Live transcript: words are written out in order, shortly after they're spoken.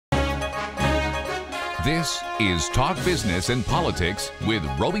This is Talk Business and Politics with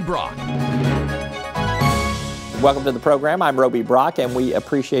Roby Brock. Welcome to the program. I'm Roby Brock, and we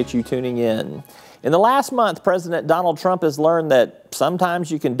appreciate you tuning in. In the last month, President Donald Trump has learned that sometimes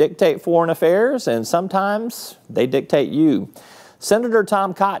you can dictate foreign affairs and sometimes they dictate you. Senator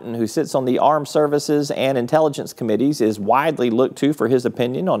Tom Cotton, who sits on the Armed Services and Intelligence Committees, is widely looked to for his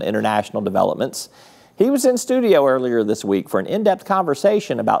opinion on international developments. He was in studio earlier this week for an in-depth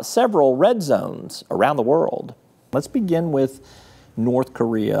conversation about several red zones around the world. Let's begin with North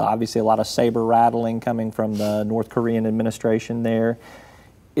Korea. Obviously, a lot of saber rattling coming from the North Korean administration there.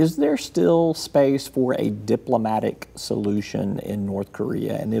 Is there still space for a diplomatic solution in North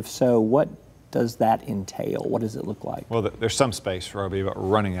Korea? And if so, what does that entail? What does it look like? Well, there's some space, Roby, but we're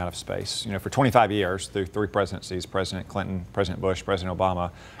running out of space. You know, for 25 years, through three presidencies, President Clinton, President Bush, President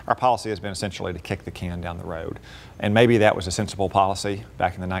Obama, our policy has been essentially to kick the can down the road. And maybe that was a sensible policy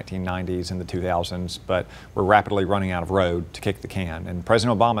back in the 1990s and the 2000s, but we're rapidly running out of road to kick the can. And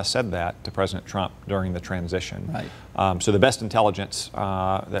President Obama said that to President Trump during the transition. Right. So the best intelligence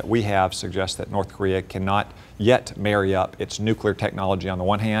that we have suggests that North Korea cannot yet marry up its nuclear technology on the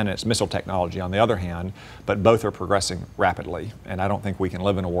one hand and its missile technology on the other hand, but both are progressing rapidly. And I don't think we can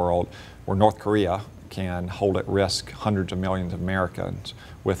live in a world where North Korea can hold at risk hundreds of millions of Americans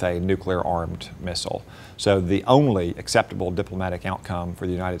with a nuclear-armed missile. So the only acceptable diplomatic outcome for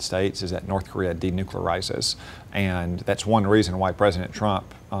the United States is that North Korea denuclearizes. And that's one reason why President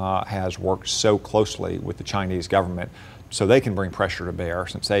Trump has worked so closely with the Chinese government so they can bring pressure to bear,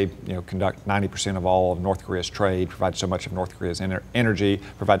 since they conduct 90% of all of North Korea's trade, provide so much of North Korea's energy,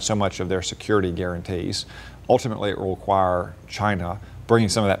 provide so much of their security guarantees. Ultimately, it will require China bringing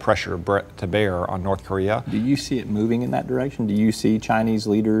some of that pressure to bear on North Korea. Do you see it moving in that direction? Do you see Chinese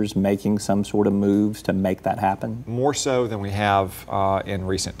leaders making some sort of moves to make that happen? More so than we have in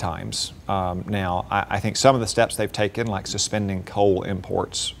recent times. Now, I think some of the steps they've taken, like suspending coal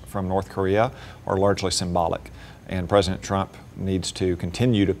imports from North Korea, are largely symbolic. And President Trump needs to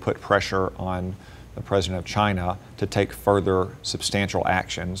continue to put pressure on the president of China to take further substantial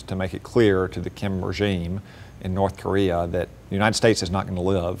actions to make it clear to the Kim regime in North Korea that the United States is not going to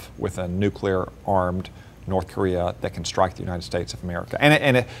live with a nuclear-armed North Korea that can strike the United States of America.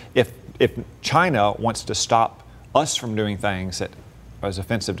 And if China wants to stop us from doing things that is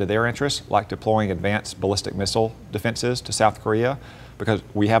offensive to their interests, like deploying advanced ballistic missile defenses to South Korea, because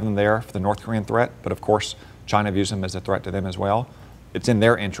we have them there for the North Korean threat, but of course China views them as a threat to them as well, it's in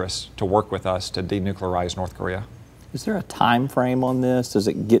their interest to work with us to denuclearize North Korea. Is there a time frame on this? Does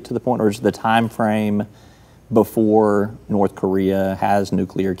it get to the point, or is the time frame before North Korea has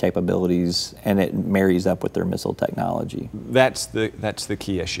nuclear capabilities and it marries up with their missile technology? That's the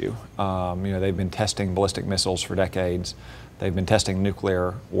key issue. They've been testing ballistic missiles for decades. They've been testing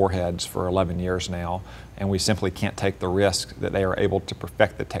nuclear warheads for 11 years now, and we simply can't take the risk that they are able to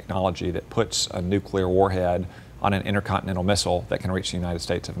perfect the technology that puts a nuclear warhead on an intercontinental missile that can reach the United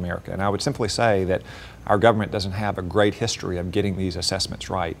States of America. And I would simply say that our government doesn't have a great history of getting these assessments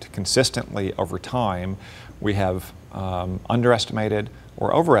right. Consistently over time, we have underestimated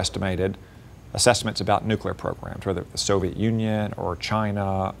or overestimated assessments about nuclear programs, whether it's the Soviet Union or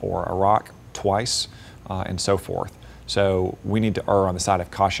China or Iraq twice and so forth. So we need to err on the side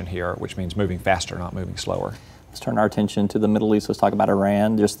of caution here, which means moving faster, not moving slower. Let's turn our attention to the Middle East. Let's talk about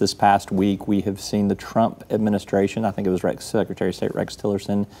Iran. Just this past week, we have seen the Trump administration, I think it was Secretary of State Rex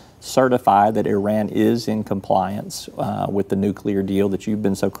Tillerson, certify that Iran is in compliance with the nuclear deal that you've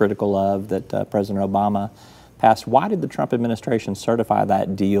been so critical of, that President Obama passed. Why did the Trump administration certify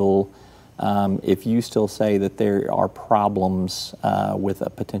that deal if you still say that there are problems with a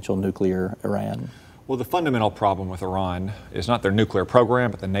potential nuclear Iran? Well, the fundamental problem with Iran is not their nuclear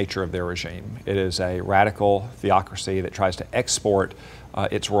program, but the nature of their regime. It is a radical theocracy that tries to export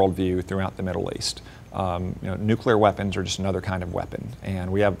its worldview throughout the Middle East. Nuclear weapons are just another kind of weapon, and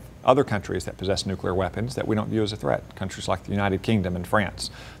we have other countries that possess nuclear weapons that we don't view as a threat, countries like the United Kingdom and France.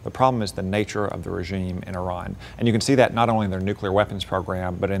 The problem is the nature of the regime in Iran. And you can see that not only in their nuclear weapons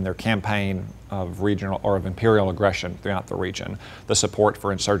program, but in their campaign of regional or of imperial aggression throughout the region, the support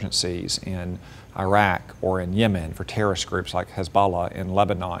for insurgencies in Iraq or in Yemen, for terrorist groups like Hezbollah in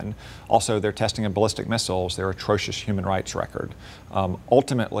Lebanon. Also, their testing of ballistic missiles, their atrocious human rights record.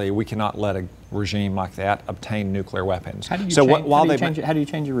 Ultimately, we cannot let a regime like that obtain nuclear weapons. How do you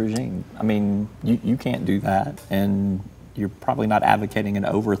change a regime? I mean, you can't do that, and you're probably not advocating an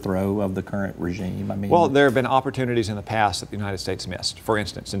overthrow of the current regime. I mean, well, there have been opportunities in the past that the United States missed. For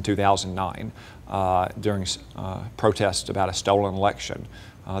instance, in 2009, during protests about a stolen election,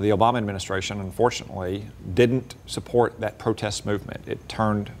 The Obama administration, unfortunately, didn't support that protest movement. It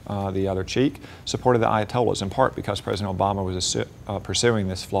turned the other cheek, supported the Ayatollahs, in part because President Obama was pursuing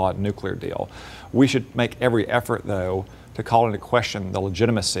this flawed nuclear deal. We should make every effort, though, to call into question the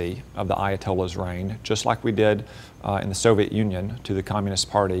legitimacy of the Ayatollah's reign, just like we did in the Soviet Union to the Communist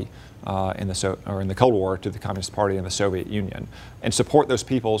Party in the Cold War to the Communist Party in the Soviet Union, and support those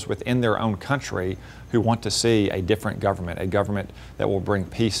peoples within their own country who want to see a different government, a government that will bring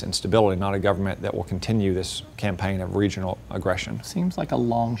peace and stability, not a government that will continue this campaign of regional aggression. Seems like a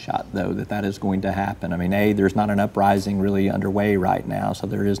long shot, though, that is going to happen. I mean, there's not an uprising really underway right now, so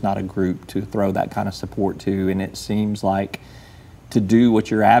there is not a group to throw that kind of support to, and it seems like to do what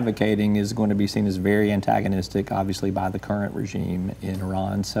you're advocating is going to be seen as very antagonistic, obviously, by the current regime in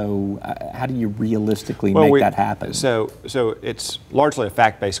Iran. So how do you realistically make that happen? So it's largely a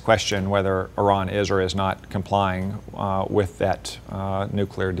fact-based question whether Iran is or is not complying with that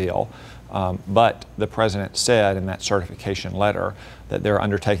nuclear deal. But the president said in that certification letter that they're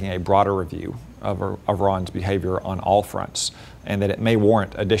undertaking a broader review of Iran's behavior on all fronts, and that it may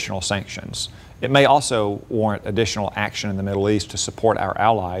warrant additional sanctions. It may also warrant additional action in the Middle East to support our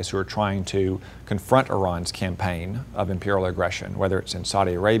allies who are trying to confront Iran's campaign of imperial aggression, whether it's in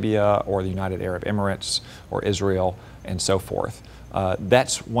Saudi Arabia or the United Arab Emirates or Israel and so forth.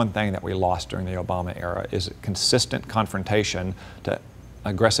 That's one thing that we lost during the Obama era, is consistent confrontation to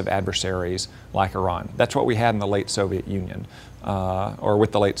aggressive adversaries like Iran. That's what we had in the late Soviet Union, or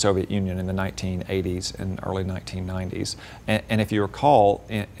with the late Soviet Union in the 1980s and early 1990s. And if you recall,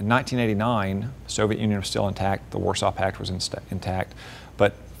 in 1989, the Soviet Union was still intact, the Warsaw Pact was intact,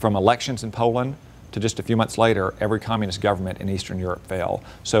 but from elections in Poland to just a few months later, every communist government in Eastern Europe fell.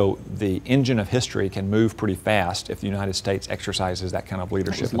 So the engine of history can move pretty fast if the United States exercises that kind of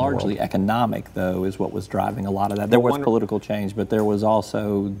leadership in the world. Largely economic, though, is what was driving a lot of that. There was political change, but there was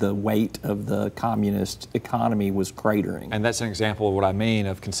also the weight of the communist economy was cratering. And that's an example of what I mean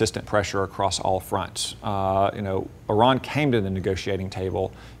of consistent pressure across all fronts. Iran came to the negotiating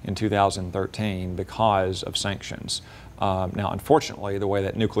table in 2013 because of sanctions. Now, unfortunately, the way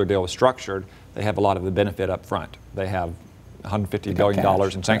that nuclear deal was structured, they have a lot of the benefit up front. They have $150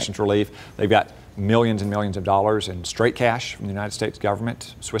 billion in sanctions relief. They've got millions and millions of dollars in straight cash from the United States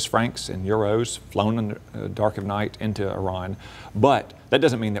government, Swiss francs and euros, flown in the dark of night into Iran. But that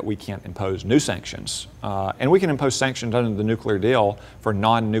doesn't mean that we can't impose new sanctions. And we can impose sanctions under the nuclear deal for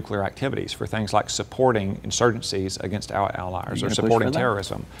non-nuclear activities, for things like supporting insurgencies against our allies or supporting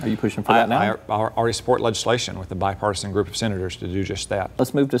terrorism. Are you pushing for that now? I already support legislation with a bipartisan group of senators to do just that.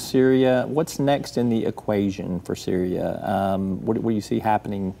 Let's move to Syria. What's next in the equation for Syria? What do you see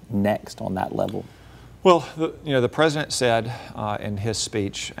happening next on that level? Well, the president said in his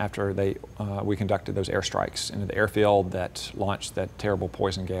speech after we conducted those airstrikes into the airfield that launched that terrible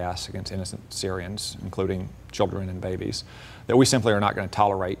poison gas against innocent Syrians, including children and babies, that we simply are not going to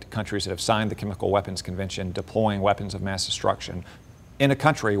tolerate countries that have signed the Chemical Weapons Convention deploying weapons of mass destruction in a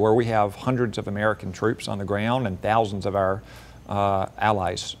country where we have hundreds of American troops on the ground and thousands of our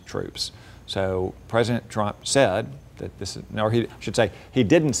allies' troops. So President Trump said that this is, or he should say, he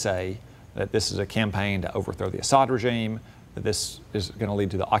didn't say that this is a campaign to overthrow the Assad regime, that this is going to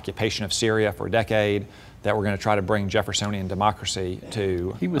lead to the occupation of Syria for a decade, that we're going to try to bring Jeffersonian democracy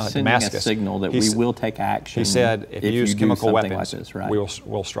to He was sending Damascus. A signal that we will take action. He said, if you use chemical weapons, like this, right?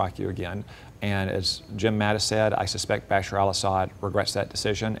 we'll strike you again. And as Jim Mattis said, I suspect Bashar al-Assad regrets that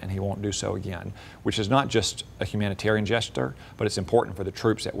decision and he won't do so again, which is not just a humanitarian gesture, but it's important for the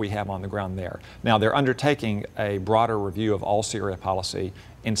troops that we have on the ground there. Now, they're undertaking a broader review of all Syria policy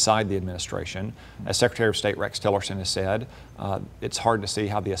inside the administration. As Secretary of State Rex Tillerson has said, it's hard to see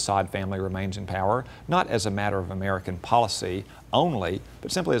how the Assad family remains in power, not as a matter of American policy only,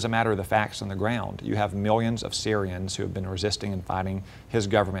 but simply as a matter of the facts on the ground. You have millions of Syrians who have been resisting and fighting his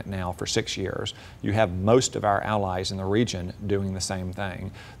government now for 6 years. You have most of our allies in the region doing the same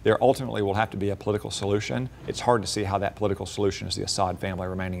thing. There ultimately will have to be a political solution. It's hard to see how that political solution is the Assad family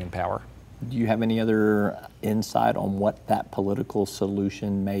remaining in power. Do you have any other insight on what that political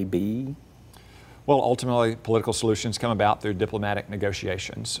solution may be? Well, ultimately, political solutions come about through diplomatic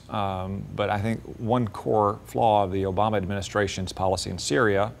negotiations. But I think one core flaw of the Obama administration's policy in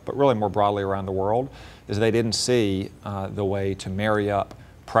Syria, but really more broadly around the world, is they didn't see the way to marry up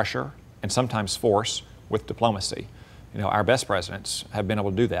pressure and sometimes force with diplomacy. Our best presidents have been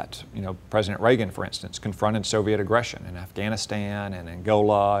able to do that. President Reagan, for instance, confronted Soviet aggression in Afghanistan and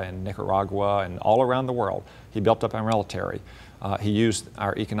Angola and Nicaragua and all around the world. He built up our military. He used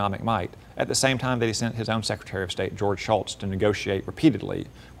our economic might at the same time that he sent his own Secretary of State, George Shultz, to negotiate repeatedly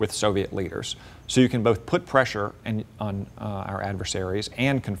with Soviet leaders. So you can both put pressure on our adversaries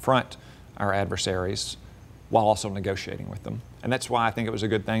and confront our adversaries while also negotiating with them. And that's why I think it was a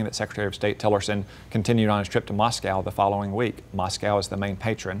good thing that Secretary of State Tillerson continued on his trip to Moscow the following week. Moscow is the main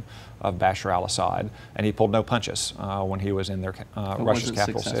patron of Bashar al-Assad, and he pulled no punches when he was in Russia's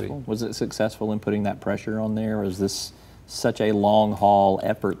capital city. Was it successful in putting that pressure on there, or is this such a long-haul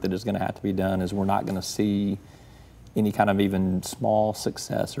effort that is going to have to be done, as we're not going to see any kind of even small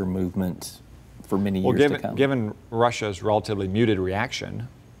success or movement for many years to come? Given Russia's relatively muted reaction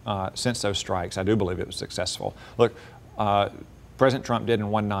since those strikes, I do believe it was successful. Look, President Trump did in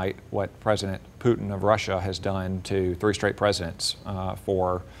one night what President Putin of Russia has done to 3 straight presidents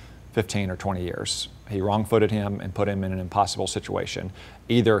for 15 or 20 years. He wrong-footed him and put him in an impossible situation.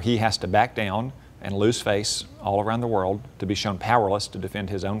 Either he has to back down and lose face all around the world to be shown powerless to defend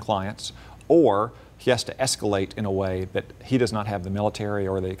his own clients, or he has to escalate in a way that he does not have the military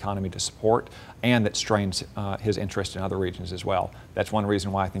or the economy to support, and that strains his interest in other regions as well. That's one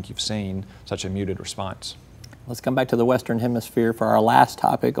reason why I think you've seen such a muted response. Let's come back to the Western Hemisphere for our last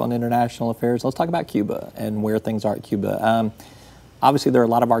topic on international affairs. Let's talk about Cuba and where things are at Cuba. Obviously, there are a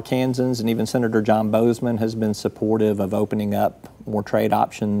lot of Arkansans, and even Senator John Boozman has been supportive of opening up more trade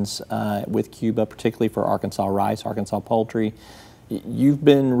options with Cuba, particularly for Arkansas rice, Arkansas poultry. You've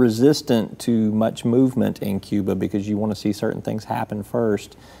been resistant to much movement in Cuba because you want to see certain things happen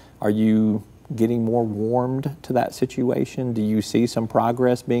first. Are you getting more warmed to that situation? Do you see some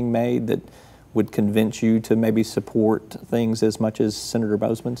progress being made that would convince you to maybe support things as much as Senator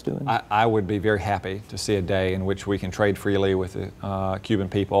Boozman's doing? I would be very happy to see a day in which we can trade freely with the Cuban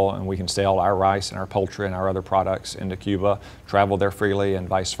people, and we can sell our rice and our poultry and our other products into Cuba, travel there freely, and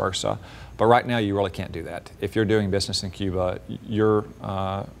vice versa. But right now, you really can't do that. If you're doing business in Cuba, your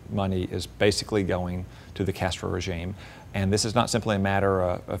money is basically going to the Castro regime. And this is not simply a matter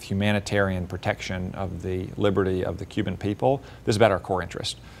of humanitarian protection of the liberty of the Cuban people. This is about our core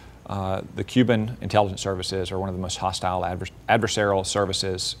interest. The Cuban intelligence services are one of the most hostile adversarial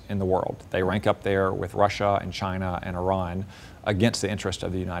services in the world. They rank up there with Russia and China and Iran against the interest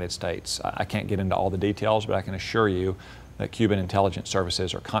of the United States. I can't get into all the details, but I can assure you that Cuban intelligence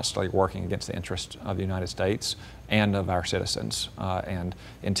services are constantly working against the interest of the United States and of our citizens. And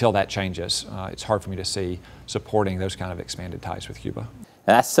until that changes, it's hard for me to see supporting those kind of expanded ties with Cuba.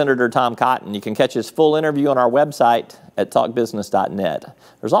 And that's Senator Tom Cotton. You can catch his full interview on our website at talkbusiness.net.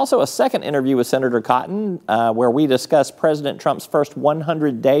 There's also a second interview with Senator Cotton where we discuss President Trump's first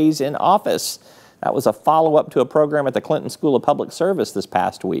 100 days in office. That was a follow-up to a program at the Clinton School of Public Service this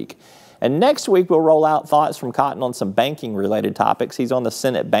past week. And next week, we'll roll out thoughts from Cotton on some banking-related topics. He's on the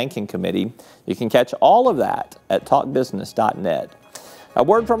Senate Banking Committee. You can catch all of that at talkbusiness.net. A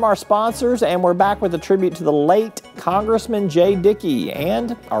word from our sponsors, and we're back with a tribute to the late Congressman Jay Dickey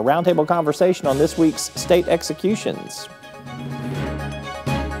and our roundtable conversation on this week's state executions.